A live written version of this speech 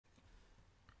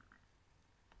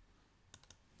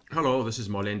Hello, this is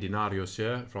Marlen Dinarios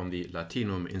here from the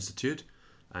Latinum Institute,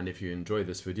 and if you enjoy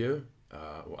this video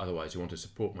or otherwise you want to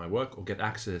support my work or get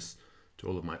access to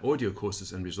all of my audio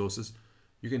courses and resources,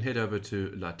 you can head over to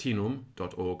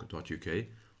latinum.org.uk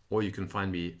or you can find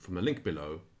me from the link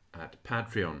below at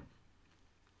Patreon.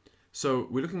 So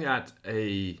we're looking at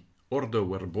a Ordo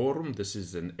Verborum. This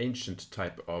is an ancient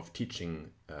type of teaching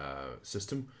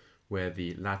system where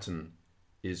the Latin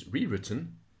is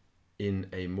rewritten in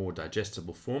a more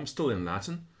digestible form, still in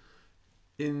Latin.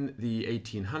 In the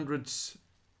 1800s,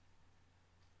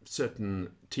 certain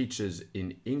teachers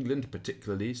in England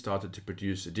particularly started to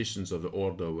produce editions of the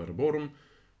Ordo Verborum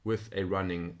with a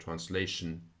running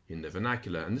translation in the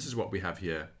vernacular. And this is what we have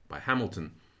here by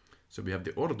Hamilton. So we have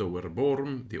the Ordo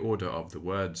Verborum, the order of the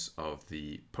words of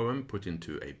the poem put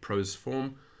into a prose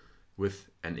form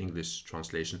with an English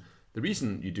translation. The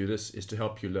reason you do this is to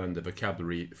help you learn the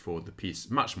vocabulary for the piece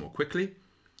much more quickly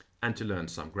and to learn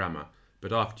some grammar.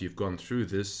 But after you've gone through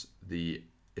this, the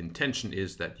intention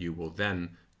is that you will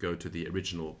then go to the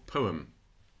original poem.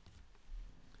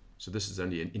 So this is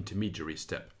only an intermediary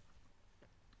step.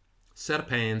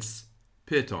 Serpens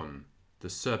Python, the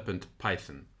serpent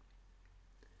python.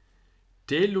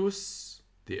 Delus,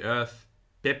 the earth,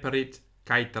 peperit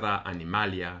caetera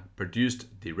animalia,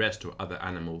 produced the rest of other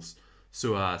animals,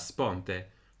 sua sponte,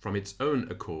 from its own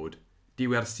accord,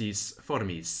 diversis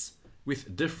formis,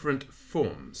 with different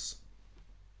forms.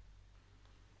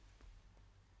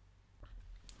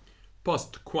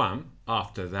 Post quam,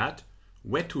 after that,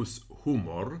 vetus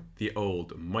humor, the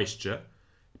old moisture,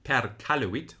 per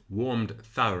caluit, warmed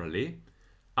thoroughly,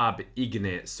 ab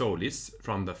igne solis,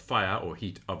 from the fire or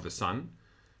heat of the sun,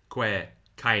 que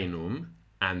caenum,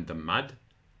 and the mud,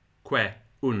 que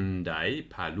undae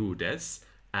paludes,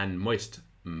 and moist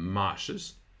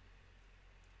marshes,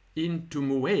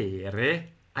 intumuere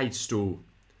aestu,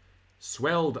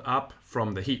 swelled up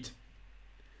from the heat,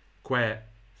 que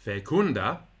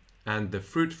fecunda, and the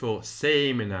fruitful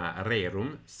semina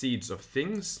rerum, seeds of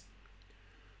things,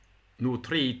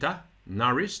 nutrita,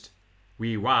 nourished,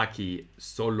 vivaci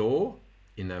solo,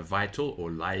 in a vital or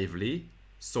lively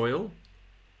soil,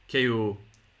 queu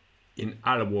in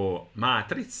alvo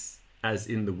matris, as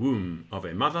in the womb of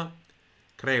a mother,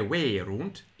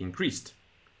 creverunt, increased,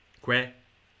 que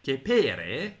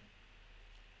cepere,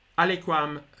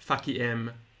 aliquam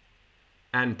faciem,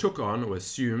 and took on or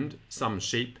assumed some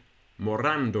shape,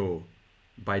 morando,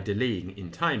 by delaying in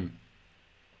time.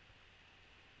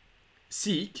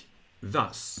 Sic,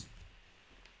 thus.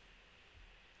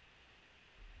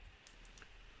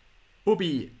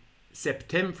 Ubi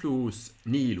septemflus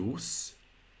Nilus,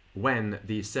 when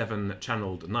the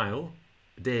seven-channeled Nile,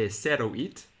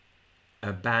 deseruit,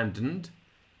 abandoned,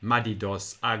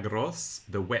 madidos agros,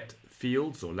 the wet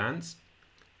fields or lands,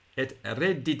 et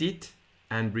reddidit,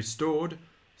 and restored,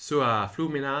 sua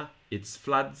flumina, its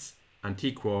floods,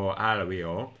 antiquo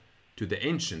alveo, to the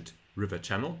ancient river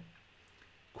channel,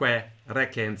 que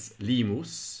recens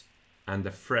limus, and the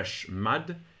fresh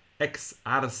mud, ex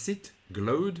arsit,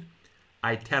 glowed,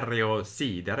 aetereo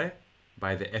sidere,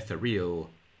 by the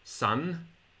ethereal sun,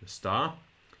 the star,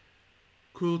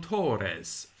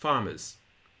 cultores, farmers,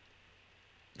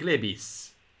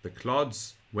 glebis, the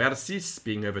clods, versis,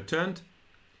 being overturned,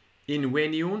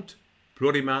 inveniunt,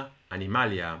 plurima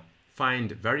animalia,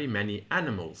 find very many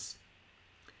animals,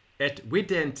 et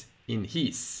vident in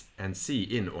his, and see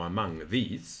in or among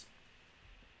these,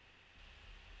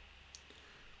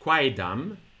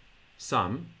 quaedam,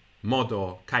 some,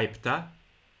 modo caepta,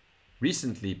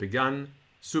 recently begun,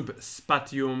 sub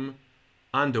spatium,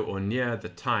 under or near the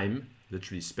time,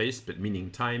 literally space but meaning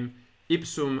time,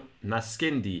 ipsum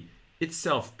nascendi,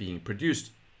 itself being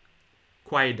produced,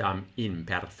 quaedam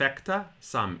imperfecta,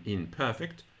 some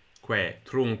imperfect, que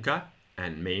trunca,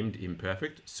 and maimed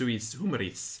imperfect, suis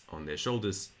humeris, on their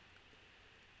shoulders,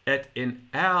 et in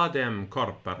erdem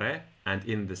corpore, and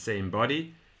in the same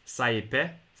body,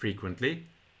 saepe, frequently,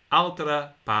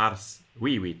 altera pars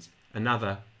vivit,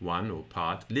 another one or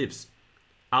part lives,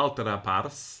 altera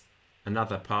pars,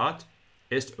 another part,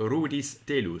 est rudis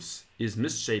telus, is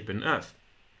misshapen earth.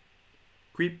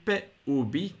 Quipe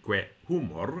ubi que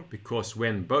humor, because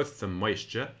when both the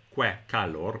moisture, que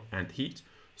calor, and heat,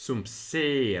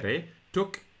 sumpsere,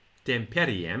 took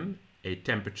temperiem, a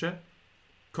temperature,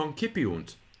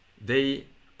 concipiunt, they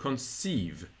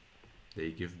conceive,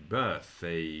 they give birth,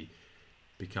 they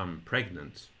become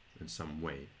pregnant in some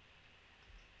way.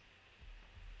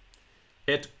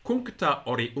 Et cuncta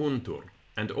oriuntur,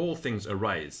 and all things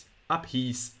arise, ab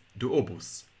his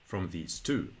duobus, from these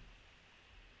two.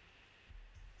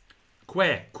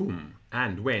 Que cum,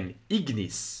 and when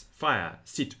ignis, fire,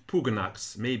 sit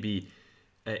pugnax, may be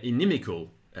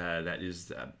inimical, that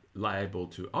is liable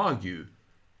to argue,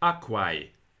 aquae,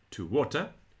 to water,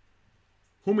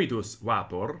 humidus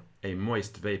vapor, a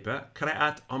moist vapor,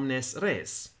 creat omnes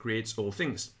res, creates all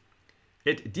things.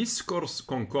 Et discors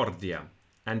concordia,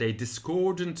 and a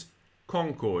discordant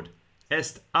concord,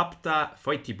 est apta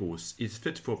foetibus, is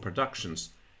fit for productions,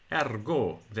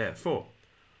 ergo, therefore.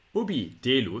 Ubi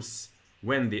delus,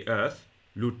 when the earth,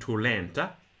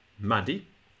 lutulenta, muddy,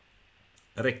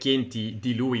 recenti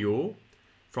diluio,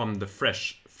 from the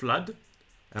fresh flood,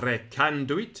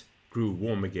 recanduit, grew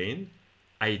warm again,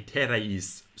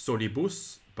 aethereis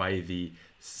solibus, by the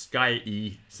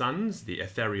skyey suns, the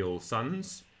ethereal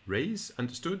suns, rays,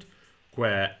 understood,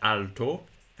 quae alto,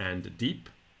 and deep,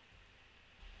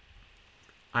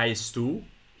 aestu,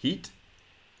 heat,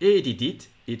 edidit,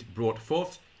 it brought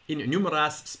forth, in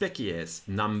numeras species,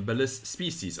 numberless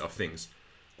species of things,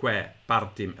 quae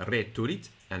partim returit,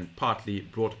 and partly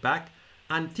brought back,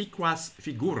 antiquas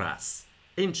figuras,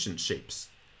 ancient shapes,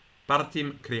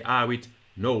 partim creavit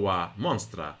nova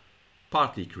monstra,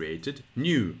 partly created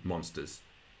new monsters.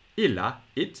 Illa,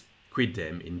 it,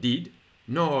 quidem indeed,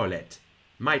 nolet,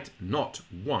 might not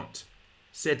want,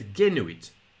 sed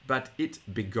genuit, but it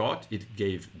begot, it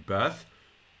gave birth,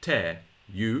 te,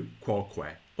 you,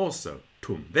 quoque, also,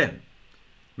 tum, them,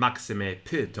 maxime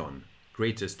python,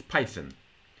 greatest python,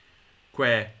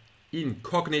 quae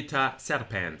incognita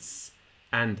serpens,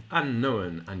 and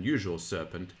unknown, unusual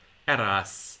serpent,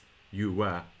 eras, you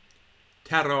were,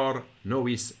 terror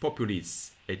novis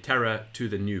populis, a terror to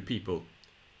the new people,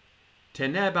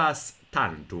 tenebas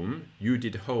tantum, you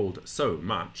did hold so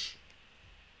much,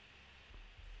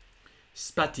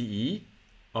 spatii,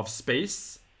 of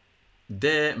space,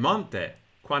 de monte,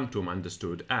 quantum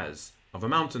understood as, of a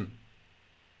mountain.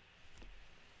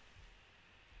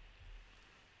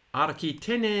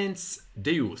 Architenens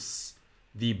Deus,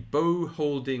 the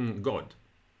bow-holding God.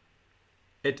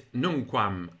 Et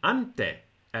nunquam ante,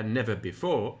 and never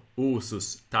before,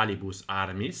 usus talibus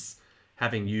armis,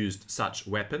 having used such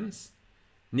weapons,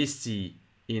 nisi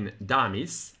in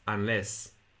damis,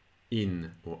 unless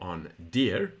in or on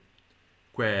deer,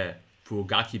 quae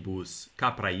fugacibus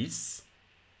caprais,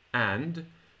 and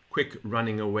quick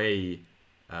running away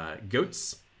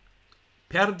goats,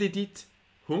 perdidit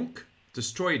hunc,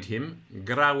 destroyed him,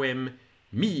 gravem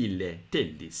mille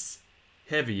tellis,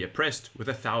 heavy oppressed with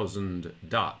 1,000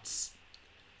 darts,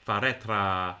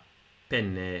 faretra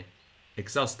penne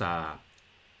exhausta,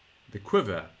 the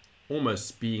quiver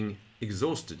almost being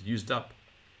exhausted, used up,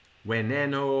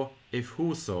 veneno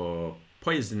effuso,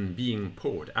 poison being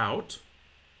poured out,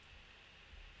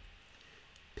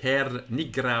 per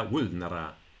nigra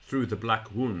vulnera, through the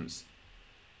black wounds,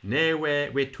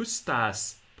 neve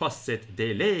vetustas posset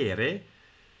delere,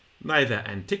 neither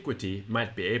antiquity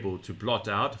might be able to blot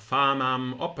out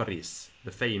famam operis,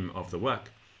 the fame of the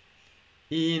work.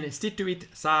 Instituit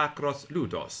sacros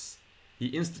ludos, he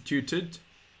instituted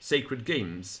sacred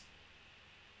games.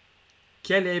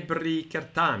 Celebri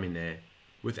certamine,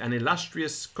 with an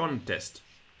illustrious contest,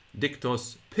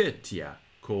 dictos Pertia,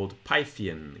 called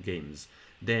Pythian games,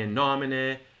 de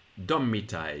nomine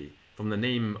Domitae, from the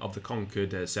name of the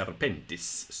conquered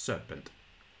Serpentis, serpent.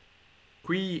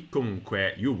 Qui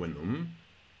cumque juvenum,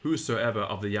 whosoever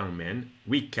of the young men,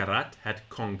 vicerat, had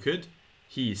conquered,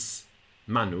 his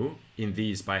manu, in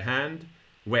these by hand,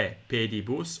 ve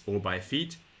pedibus, or by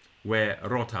feet, ve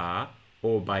rota,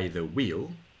 or by the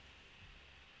wheel,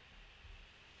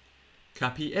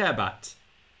 capiebat,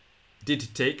 did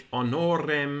take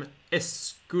honorem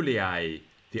esculiae,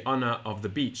 the honor of the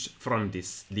beech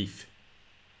frondis leaf.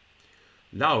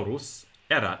 Laurus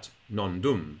erat non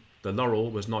dum, the laurel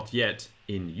was not yet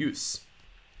in use.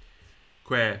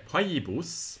 Quae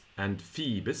Poibus and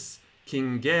Phoebus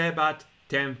cingebat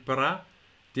tempora,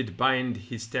 did bind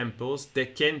his temples,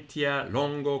 decentia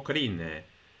longo crine,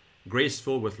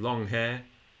 graceful with long hair,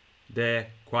 de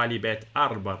qualibet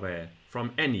arbore,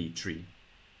 from any tree.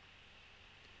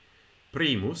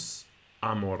 Primus,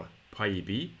 amor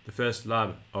Phoebe, the first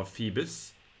love of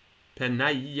Phoebus,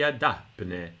 Penaia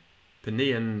Daphne,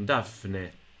 Penaean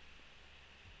Daphne.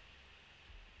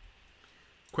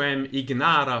 Quem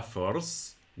ignara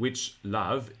force, which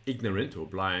love, ignorant or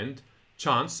blind,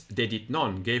 chance dedit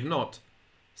non, gave not,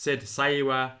 sed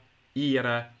saeva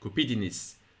ira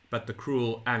cupidinis, but the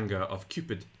cruel anger of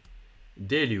Cupid.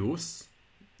 Delius,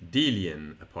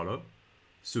 Delian Apollo,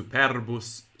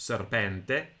 superbus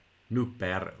serpente,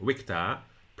 nuper victa,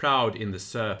 proud in the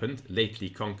serpent lately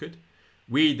conquered,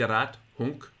 viderat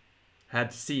hunc,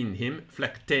 had seen him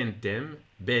flectentem,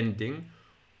 bending,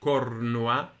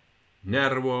 cornua,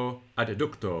 nervo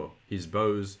adducto, his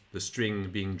bows, the string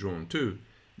being drawn to,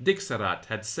 Dixerat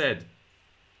had said,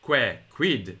 Que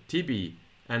quid tibi,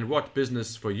 and what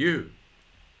business for you?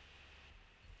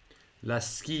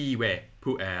 Lascive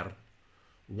puer,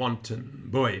 wanton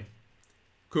boy,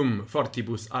 cum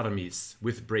fortibus armis,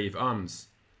 with brave arms.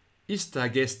 Ista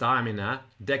gestamina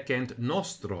decent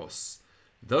nostros,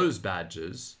 those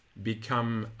badges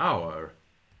become our.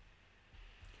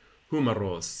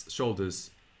 Humeros,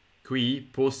 shoulders, qui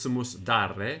possumus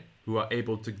dare, who are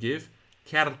able to give,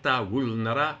 certa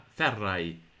vulnera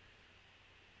ferrae,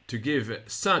 to give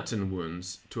certain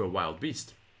wounds to a wild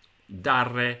beast.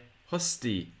 Dare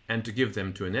hosti, and to give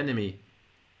them to an enemy.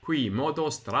 Qui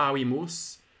modos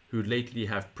travimus, who lately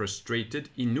have prostrated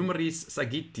innumeris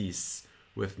sagittis,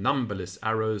 with numberless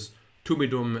arrows,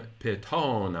 tumidum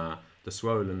pitona, the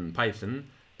swollen python,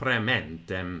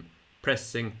 prementem,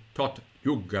 pressing tot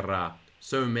jugera,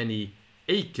 so many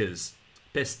acres,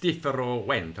 pestifero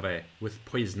ventre, with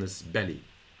poisonous belly.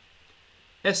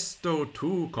 Esto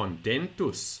tu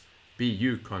contentus, be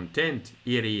you content,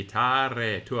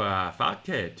 irritare tua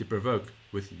face, to provoke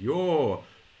with your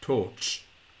torch.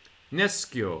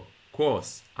 Nescio,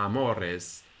 quos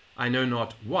amores, I know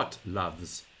not what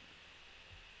loves.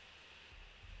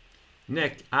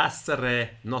 Nec assere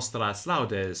nostras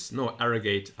laudes, nor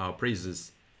arrogate our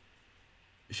praises.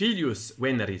 Filius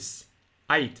Veneris,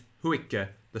 ait huice,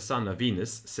 the son of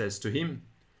Venus, says to him,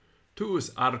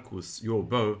 Tuus arcus, your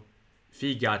bow,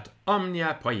 figat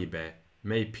omnia poibe,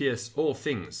 may pierce all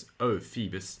things, O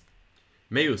Phoebus.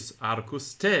 Meus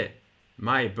arcus te,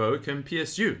 my bow can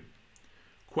pierce you.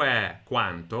 Que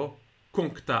quanto,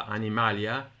 cuncta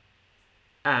animalia,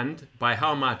 and by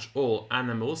how much all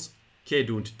animals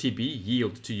cedunt tibi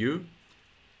yield to you,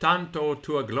 tanto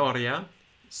tua gloria,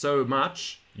 so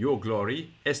much your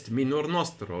glory, est minor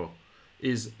nostro,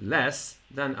 is less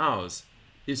than ours,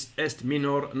 est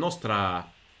minor nostra,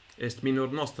 est minor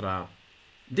nostra.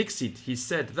 Dixit, he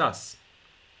said thus,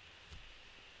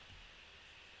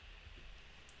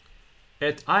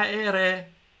 Et aere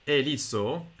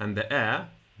eliso, and the air,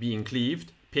 being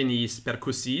cleaved, penis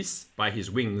percussis, by his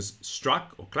wings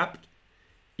struck or clapped,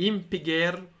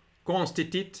 impiger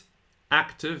constitit,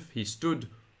 active he stood,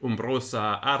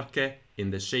 umbrosa arce, in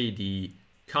the shady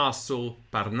castle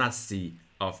Parnassi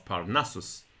of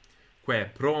Parnassus, que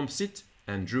prompsit,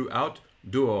 and drew out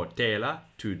duo tela,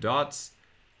 2 darts,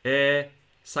 e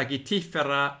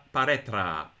sagittifera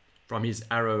paretra, from his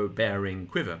arrow-bearing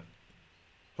quiver.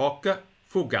 Hoc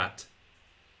fugat,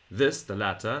 this, the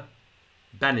latter,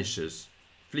 banishes,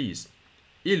 flees.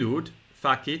 Illud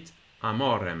facit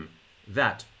amorem,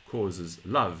 that causes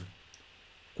love.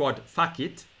 Quod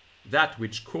facit, that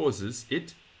which causes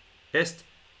it, est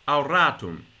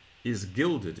auratum, is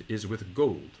gilded, is with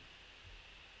gold.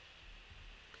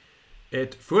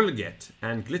 Et fulget,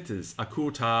 and glitters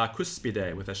acuta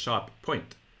cuspide, with a sharp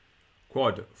point.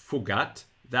 Quod fugat,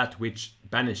 that which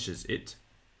banishes it,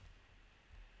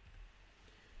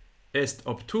 est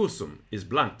obtusum, is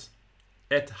blunt,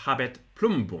 et habet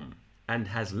plumbum, and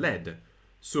has lead,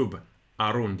 sub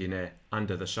arundine,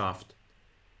 under the shaft.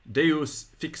 Deus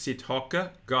fixit hoc,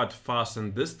 God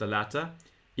fastened this, the latter,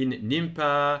 in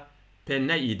nympha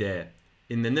Peneide,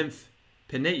 in the nymph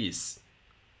Peneis.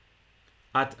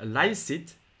 At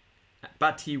laicit,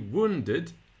 but he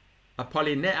wounded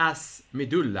Apollineas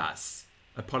medullas,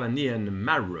 Apollonian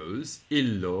marrows,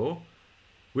 illo,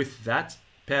 with that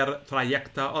per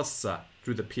trajecta ossa,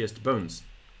 through the pierced bones.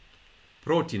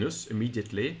 Protinus,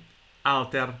 immediately,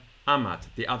 alter amat,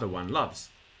 the other one loves.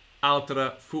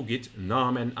 Altera fugit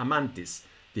nomen amantis,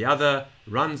 the other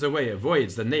runs away,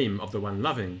 avoids the name of the one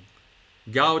loving.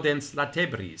 Gaudens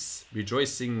latebris,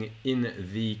 rejoicing in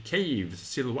the caves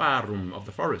silvarum of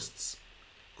the forests.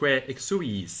 Que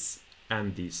exuis,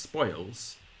 and the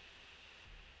spoils.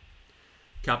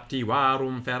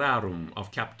 Captivarum ferarum,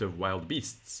 of captive wild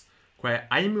beasts. Que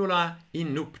aemula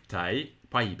innuptae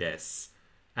paibes,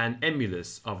 and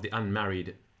emulous of the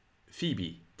unmarried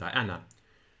Phoebe, Diana.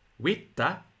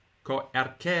 Vita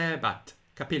coercebat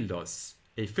capillos,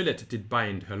 a fillet did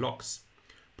bind her locks.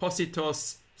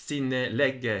 Positos sine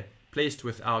lege, placed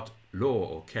without law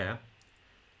or care.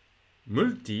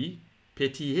 Multi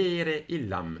petiere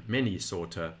illam, many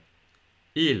sought her.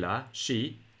 Illa,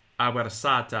 she,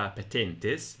 aversata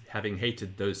petentes, having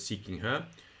hated those seeking her,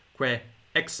 que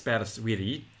expers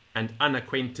viri, and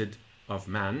unacquainted of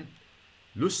man,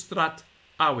 lustrat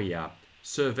avia,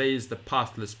 surveys the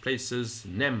pathless places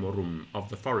nemorum of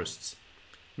the forests.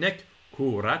 Nec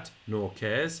curat, nor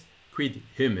cares, quid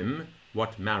hymim,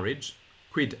 what marriage,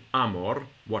 quid amor,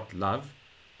 what love,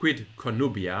 quid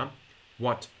connubia,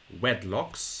 what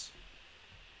wedlocks,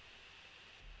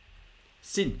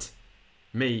 sint,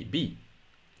 may be.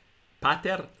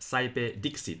 Pater saepe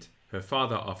dixit, her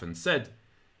father often said,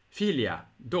 Filia,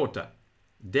 daughter,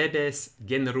 debes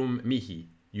generum mihi,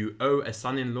 you owe a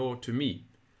son-in-law to me.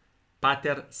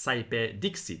 Pater saepe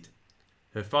dixit,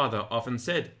 her father often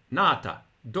said, Nata,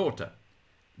 daughter,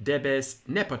 debes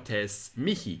nepotes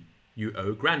mihi, you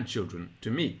owe grandchildren to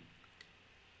me.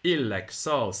 Illec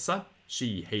salsa,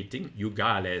 she hating,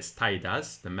 Eugales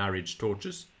taidas, the marriage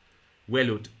tortures,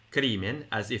 velut crimen,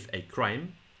 as if a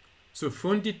crime,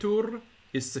 suffunditur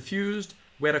is suffused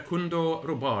veracundo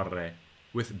rubare,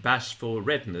 with bashful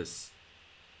redness,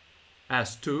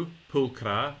 as to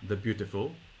pulchra, the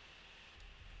beautiful.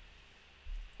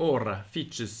 Ora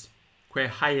features, que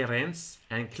haerens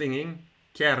and clinging,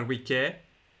 cervice,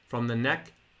 from the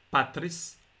neck,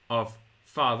 patris, of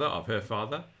father, of her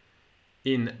father,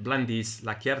 in blandis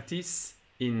lacertis,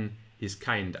 in his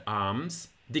kind arms,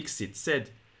 dixit said,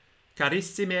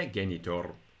 Carissime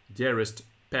genitor, dearest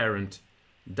parent,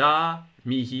 da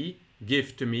mihi,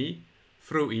 give to me,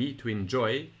 frui, to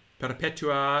enjoy,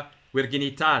 perpetua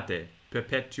virginitate,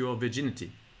 perpetual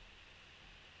virginity.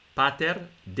 Pater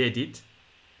dedit,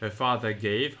 her father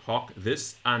gave, hoc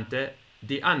this, ante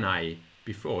Dianae,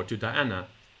 before to Diana.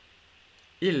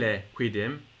 Ille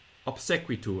quidem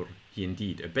obsequitur, he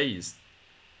indeed obeys.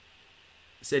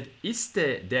 Sed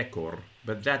iste decor,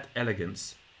 but that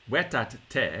elegance, vetat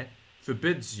te,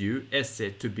 forbids you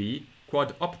esse to be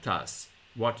quod optas,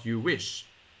 what you wish,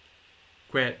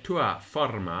 que tua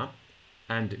forma,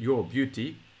 and your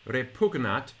beauty,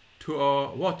 repugnat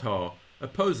tuo voto,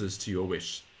 opposes to your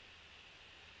wish.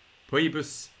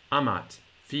 Poibus amat,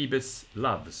 Phoebus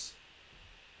loves.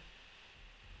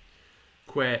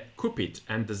 Que cupit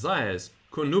and desires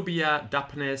connubia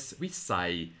Daphnes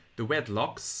visae, the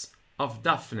wedlocks of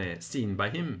Daphne seen by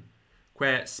him,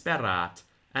 que sperat,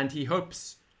 and he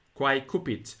hopes, quae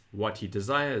cupit, what he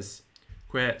desires,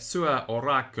 que sua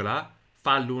oracula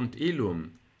fallunt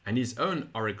illum, and his own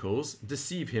oracles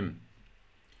deceive him,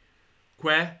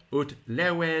 que ut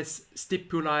leves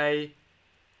stipulae,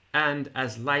 and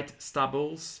as light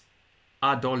stubbles,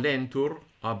 adolentur,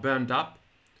 are burned up,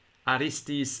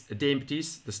 aristis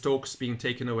demptis, the stalks being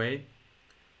taken away,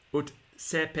 ut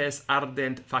sepes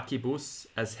ardent facibus,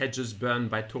 as hedges burned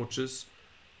by torches,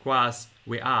 quas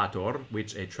veator,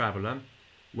 which a traveller,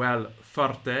 vel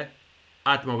forte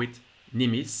admovit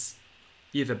nimis,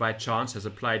 either by chance has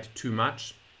applied too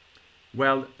much,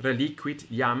 vel reliquit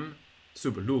iam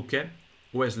sub luce,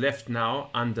 or is left now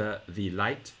under the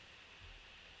light.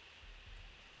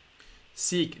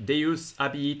 Sic Deus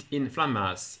abiit in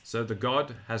flammas, so the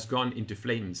god has gone into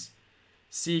flames.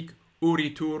 Sic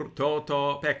uritur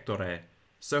toto pectore,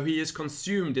 so he is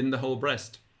consumed in the whole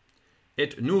breast.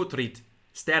 Et nutrit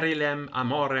sterilem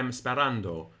amorem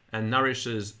sperando, and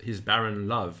nourishes his barren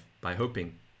love by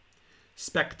hoping.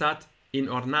 Spectat in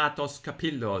ornatos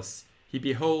capillos, he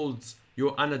beholds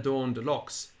your unadorned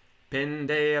locks,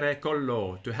 pendere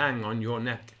collo, to hang on your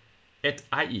neck, et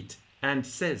ait, and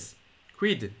says,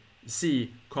 quid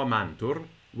si commantur,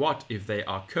 what if they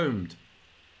are combed?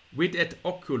 Vid et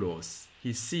oculos,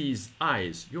 he sees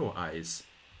eyes, your eyes.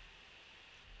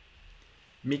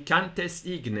 Micantes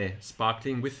igne,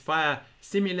 sparkling with fire,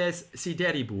 similes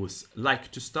sideribus, like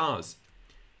to stars.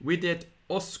 Videt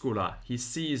oscula, he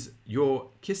sees your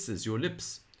kisses, your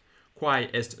lips. Quae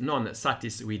est non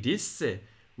satis vidisse,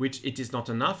 which it is not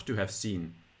enough to have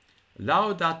seen.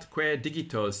 Laudatque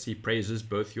digitos, he praises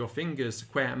both your fingers,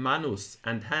 que manus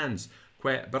and hands,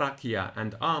 que brachia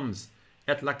and arms,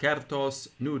 et lacertos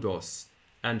nudos,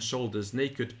 and shoulders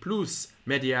naked, plus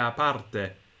media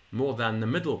parte, more than the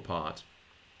middle part.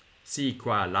 Si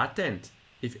qua latent,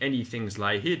 if any things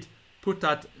lie hid,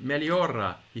 putat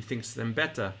meliora, he thinks them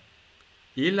better.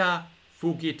 Illa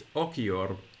fugit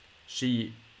ocior,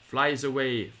 she flies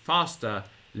away faster,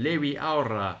 levi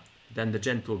aura, than the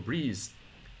gentle breeze.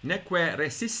 Neque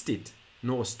resistit,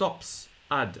 nor stops,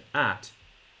 ad at.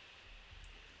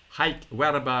 Haec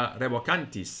verba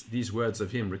revocantis, these words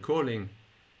of him recalling.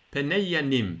 Peneia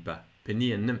nympha,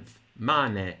 Penean nymph,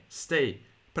 mane, stay,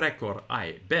 precor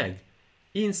I, beg.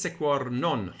 Insequor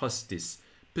non hostis,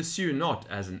 pursue not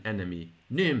as an enemy.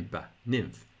 Nympha,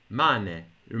 nymph, mane,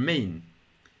 remain.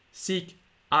 Sic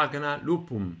agna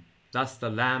lupum, thus the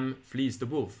lamb flees the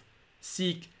wolf.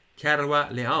 Sic cerva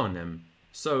leonem,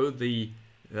 so the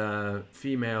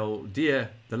female deer,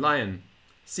 the lion.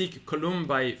 Sic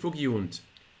columbae fugiunt,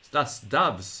 thus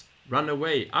doves run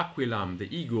away. Aquilam,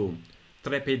 the eagle.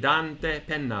 Trepidante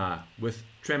penna, with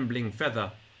trembling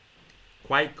feather.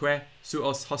 Quaeque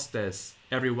suos hostes,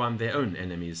 everyone their own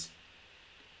enemies.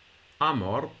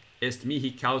 Amor est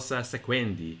mihi causa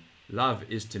sequendi, love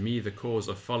is to me the cause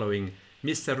of following.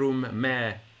 Miserum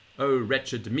me, O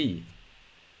wretched me.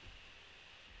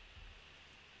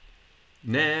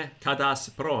 Ne cadas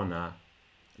prona,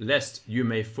 lest you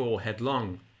may fall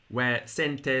headlong, where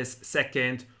sentes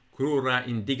secent crura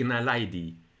indigna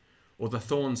laedi, or the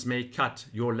thorns may cut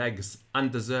your legs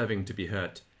undeserving to be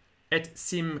hurt, et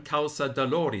sim causa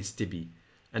doloris tibi,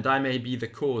 and I may be the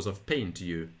cause of pain to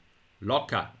you.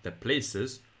 Loca, the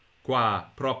places, qua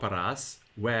properas,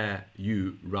 where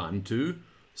you run to,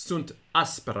 sunt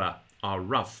aspera, are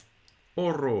rough.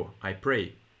 Oro, I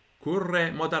pray,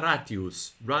 curre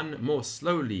moderatius, run more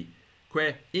slowly,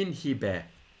 que inhibe,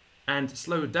 and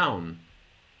slow down.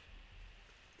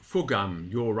 Fugam,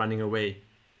 you're running away.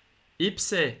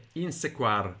 Ipse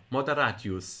insequar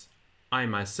moderatius, I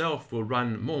myself will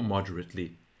run more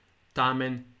moderately.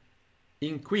 Tamen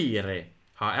inquire,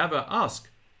 however ask,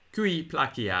 cui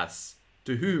placias,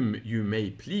 to whom you may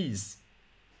please.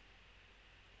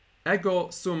 Ego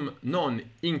sum non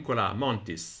incula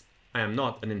montis, I am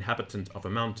not an inhabitant of a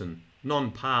mountain,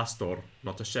 non pastor,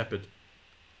 not a shepherd.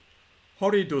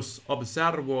 Horridus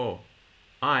observo,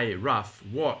 I rough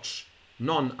watch,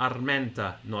 non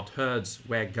armenta, not herds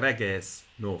where greges,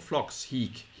 nor flocks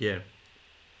heek here.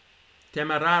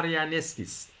 Temeraria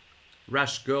nescis,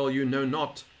 rash girl you know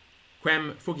not,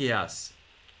 quem fugias,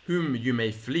 whom you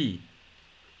may flee.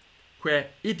 Que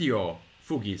idio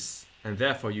fugis, and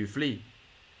therefore you flee.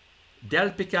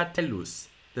 Delpica tellus,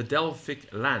 the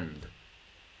Delphic land.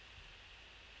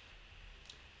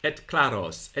 Et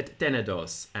claros, et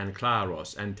tenedos, and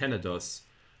claros, and tenedos,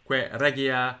 que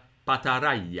regia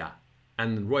pataraia,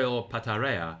 and royal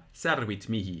patarea, servit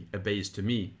mihi, obeys to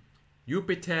me.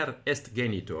 Jupiter est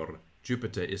genitor,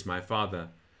 Jupiter is my father.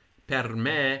 Per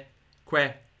me,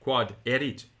 que quod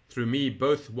erit, through me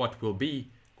both what will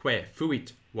be, que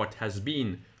fuit, what has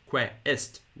been, que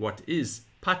est, what is,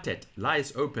 patet,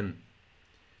 lies open.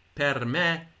 Per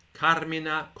me,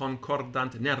 carmina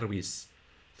concordant nervis,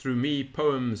 through me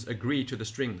poems agree to the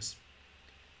strings.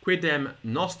 Quidem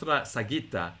nostra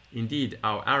sagitta, indeed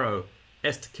our arrow,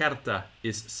 est certa,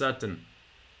 is certain.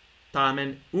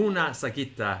 Tamen una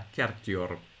sagitta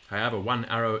certior, however one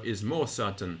arrow is more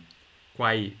certain,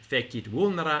 quae fecit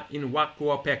vulnera in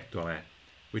vacuo pectore,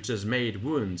 which has made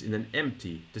wounds in an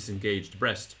empty, disengaged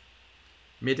breast.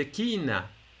 Medicina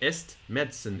est,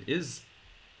 medicine is.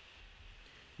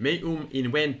 Meum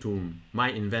inventum, my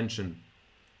invention,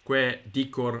 que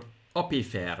dicor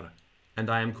opifer, and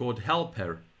I am called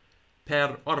helper,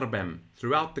 per orbem,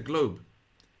 throughout the globe,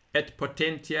 et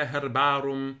potentia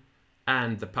herbarum,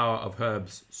 and the power of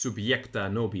herbs,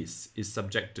 subjecta nobis, is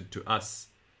subjected to us.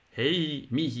 Hei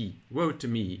mihi, woe to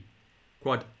me,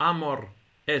 quod amor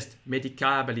est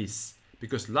medicabilis,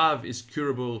 because love is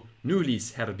curable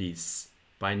nullis herbis,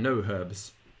 by no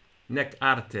herbs, nec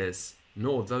artes,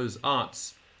 nor those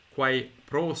arts, quae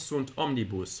prosunt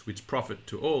omnibus, which profit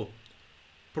to all,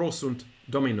 prosunt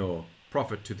domino,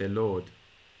 profit to their lord.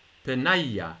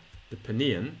 Penaia, the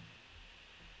Penaean,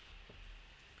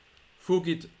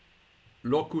 fugit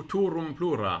locutorum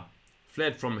plura,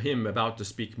 fled from him about to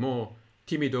speak more,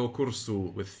 timido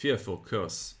cursu, with fearful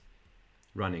curse,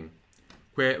 running.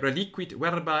 Que reliquit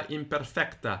verba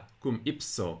imperfecta cum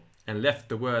ipso, and left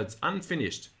the words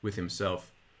unfinished with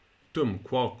himself. Tum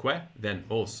quoque, then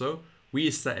also,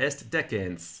 visa est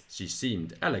decens, she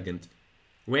seemed elegant.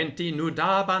 Venti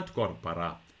nudabant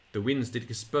corpora, the winds did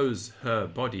expose her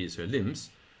bodies, her limbs.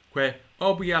 Que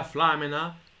obia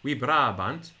flamina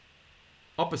vibrabant,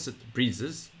 opposite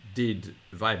breezes did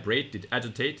vibrate, did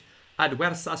agitate,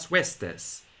 adversas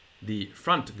vestes, the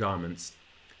front garments,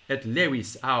 et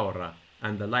levis aura,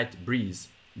 and the light breeze,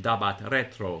 dabat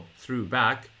retro, threw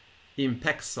back,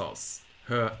 impexos,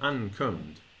 her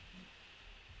uncombed.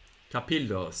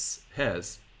 Capillos,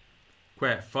 hairs,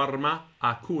 que forma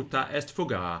acuta est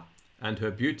fuga, and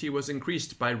her beauty was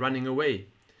increased by running away.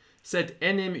 Sed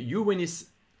enim juvenis,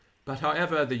 but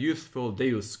however the youthful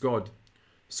Deus God,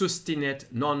 sustinet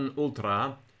non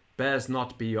ultra, bears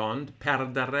not beyond,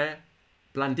 perdere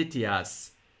blanditias,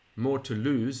 more to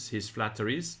lose his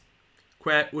flatteries,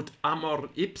 que ut amor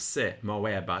ipse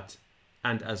movebat,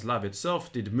 and as love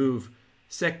itself did move,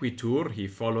 sequitur, he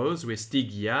follows,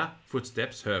 vestigia,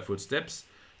 footsteps, her footsteps,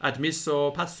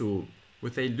 admisso passu,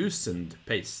 with a loosened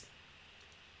pace.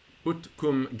 Ut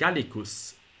cum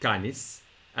gallicus canis,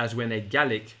 as when a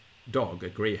Gallic dog, a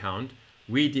greyhound,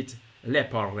 vidit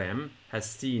leporem, has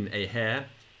seen a hare,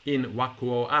 in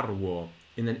vacuo arvo,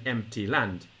 in an empty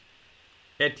land.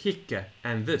 Et hic,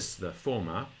 and this the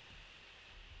former,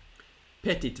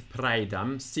 petit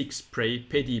praedam seeks prey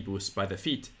pedibus by the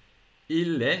feet,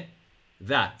 ille,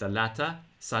 that the latter,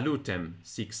 salutem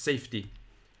seeks safety.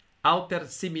 Alter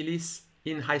similis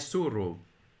in haesuru,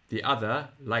 the other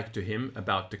like to him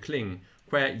about to cling,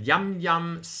 quae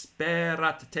jam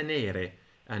sperat tenere,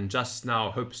 and just now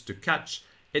hopes to catch,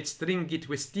 et stringit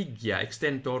vestigia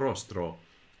extento rostro,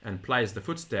 and plies the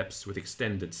footsteps with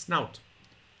extended snout.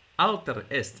 Alter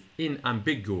est in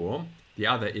ambiguo, the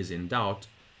other is in doubt,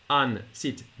 an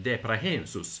sit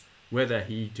deprehensus, whether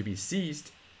he to be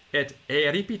seized, et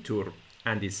eripitur,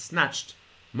 and is snatched,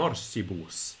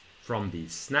 morsibus, from the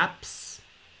snaps,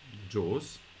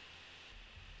 jaws,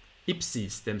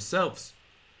 ipsis themselves,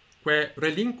 quae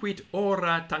relinquit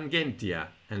ora tangentia,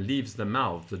 and leaves the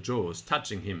mouth, the jaws,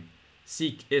 touching him.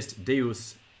 Sic est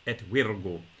Deus et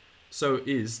Virgo, so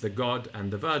is the God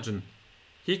and the Virgin.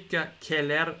 Hic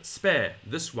celer spe,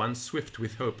 this one swift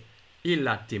with hope,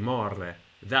 illa timore,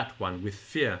 that one with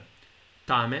fear.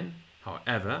 Tamen,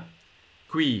 however,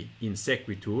 qui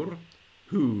insequitur,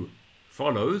 who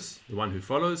follows, the one who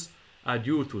follows,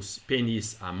 adiutus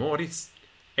penis amoris,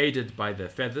 aided by the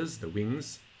feathers, the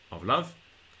wings of love,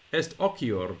 est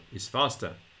ocior, is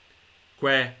faster,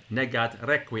 quae negat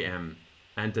requiem,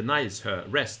 and denies her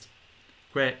rest,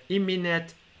 quae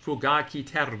imminet fugaci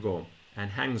tergo,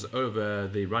 and hangs over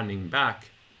the running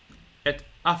back, et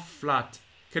afflat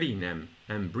crinem,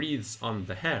 and breathes on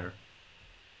the hair.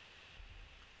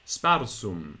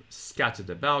 Sparsum, scattered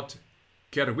about,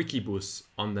 cervicibus,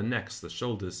 on the necks, the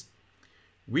shoulders,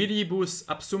 viribus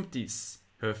absumptis,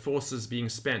 her forces being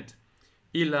spent,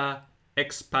 illa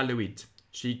expaluit,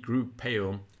 she grew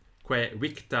pale, quae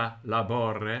victa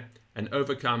labore, and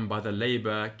overcome by the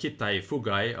labour citae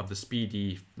fugae of the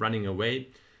speedy running away,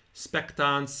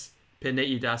 spectans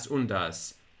Peneidas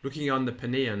undas, looking on the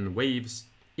Penean waves,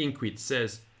 inquit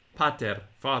says, Pater,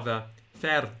 Father,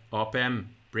 fer opem,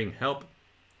 bring help.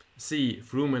 Si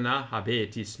frumina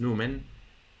habetis numen,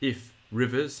 if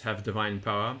rivers have divine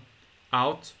power,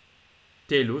 out,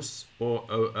 telus, or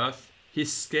O earth,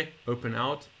 hisce, open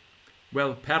out,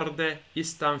 well perde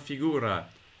istam figura,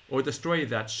 or destroy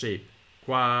that shape,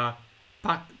 qua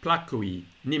placui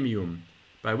nimium,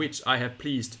 by which I have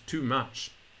pleased too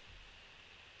much.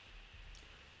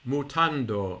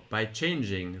 Mutando, by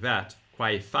changing that,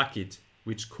 quae facit,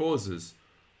 which causes,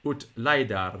 ut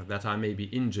laedar, that I may be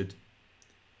injured.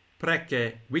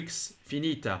 Prece vix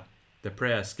finita, the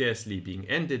prayer scarcely being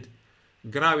ended,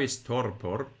 gravis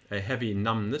torpor, a heavy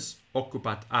numbness,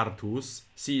 occupat artus,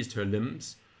 seized her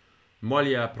limbs,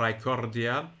 mollia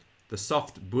praecordia, the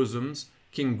soft bosoms,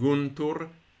 cinguntur,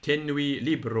 tenui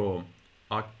libro,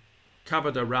 are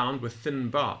covered around with thin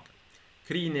bark,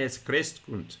 crines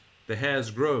crescunt, the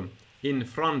hairs grow, in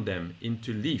frondem,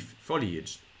 into leaf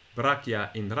foliage,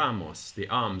 brachia in ramos, the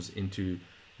arms into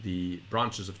the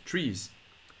branches of trees,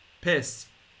 pes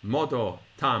modo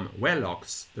tam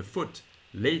velox, the foot,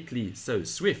 lately so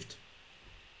swift.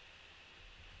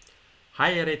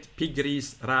 Haeret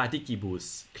pigris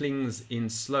radicibus, clings in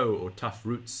slow or tough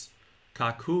roots,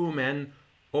 cacumen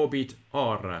obit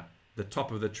ora, the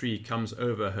top of the tree comes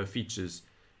over her features,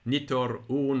 nitor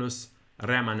unus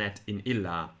remanet in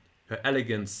illa, her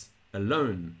elegance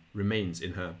alone remains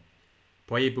in her.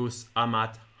 Poebus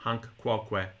amat hanc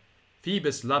quoque,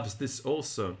 Phoebus loves this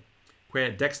also,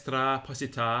 quae dextra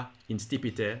posita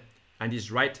instipite, and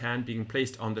his right hand being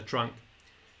placed on the trunk,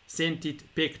 sentit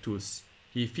pectus,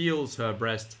 he feels her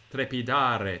breast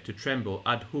trepidare, to tremble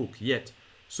ad hoc yet,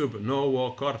 sub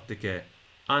novo cortice,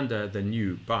 under the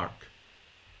new bark.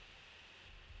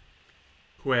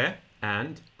 Quae,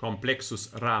 and complexus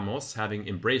ramos, having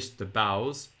embraced the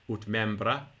boughs, ut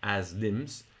membra, as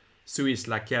limbs, suis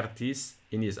lacertis,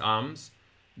 in his arms,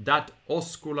 dat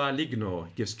oscula ligno,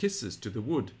 gives kisses to the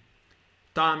wood.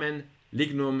 Tamen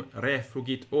lignum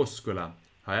refugit oscula,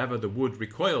 however the wood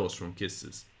recoils from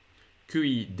kisses.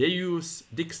 Cui Deus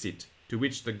dixit, to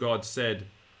which the god said,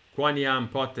 quaniam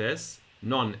potes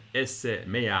non esse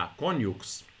mea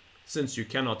conjux, since you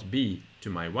cannot be to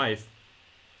my wife,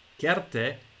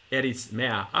 certe eris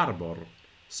mea arbor,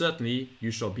 certainly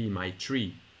you shall be my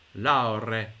tree,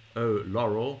 laure, O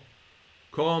laurel,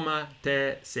 coma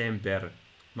te semper,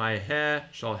 my hair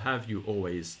shall have you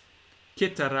always,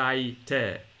 citerae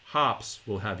te, harps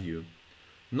will have you,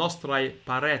 nostrae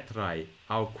paretrae,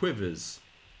 our quivers,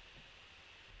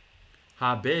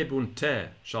 habebunt te,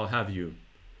 shall have you,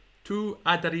 tu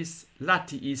aderis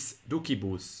latiis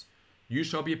ducibus, you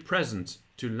shall be present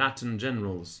to Latin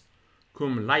generals,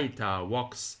 cum laeta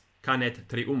vox canet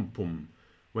triumphum,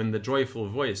 when the joyful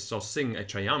voice shall sing a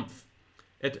triumph,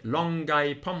 et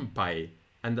longae pompae,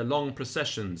 and the long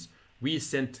processions, we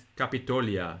sent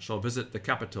Capitolia, shall visit the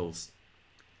capitals.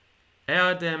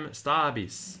 Erdem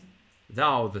stabis,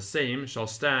 thou the same shall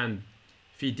stand,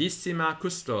 fidissima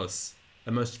custos,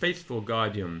 a most faithful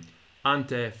guardian,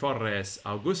 ante forres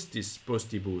Augustis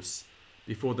postibus,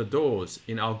 before the doors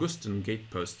in Augustan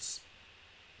gateposts,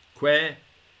 que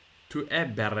tu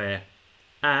ebbere,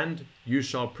 and you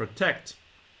shall protect,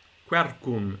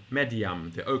 quercum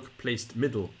mediam, the oak placed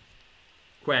middle,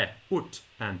 que ut,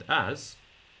 and as,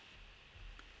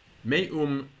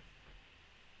 meum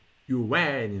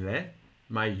juvenile,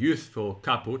 my youthful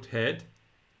caput head,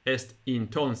 est in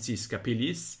tonsis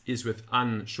capillis, is with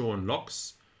unshorn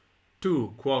locks,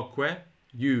 tu quoque,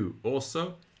 you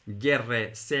also,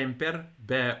 gerre semper,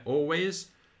 bear always,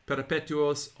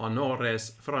 perpetuos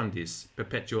honores frondis,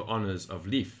 perpetual honors of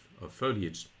leaf, of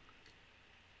foliage.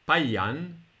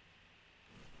 Paian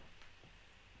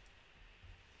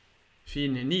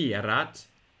finierat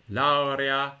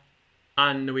laurea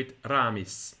annuit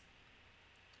ramis.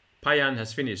 Paian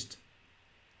has finished.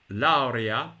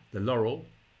 Laurea, the laurel,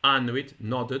 annuit,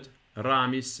 nodded,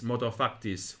 ramis modo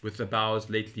factis, with the boughs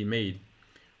lately made,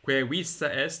 que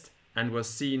visa est, and was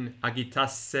seen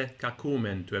agitasse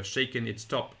cacumen, to have shaken its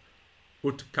top,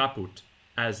 ut caput,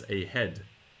 as a head.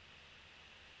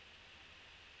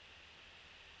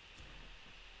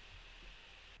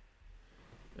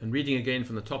 And reading again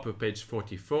from the top of page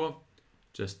 44,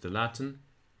 just the Latin,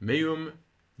 meum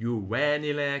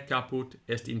juvenile caput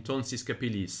est in tonsis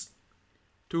capillis,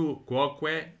 tu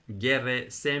quoque gerre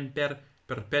semper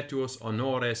perpetuos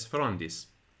honores frondis.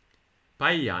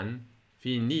 Paian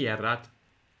finierat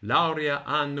laurea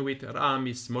annuit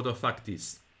ramis modo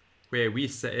factis, que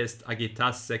visa est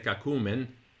agitasse cacumen,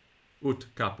 ut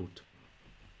caput.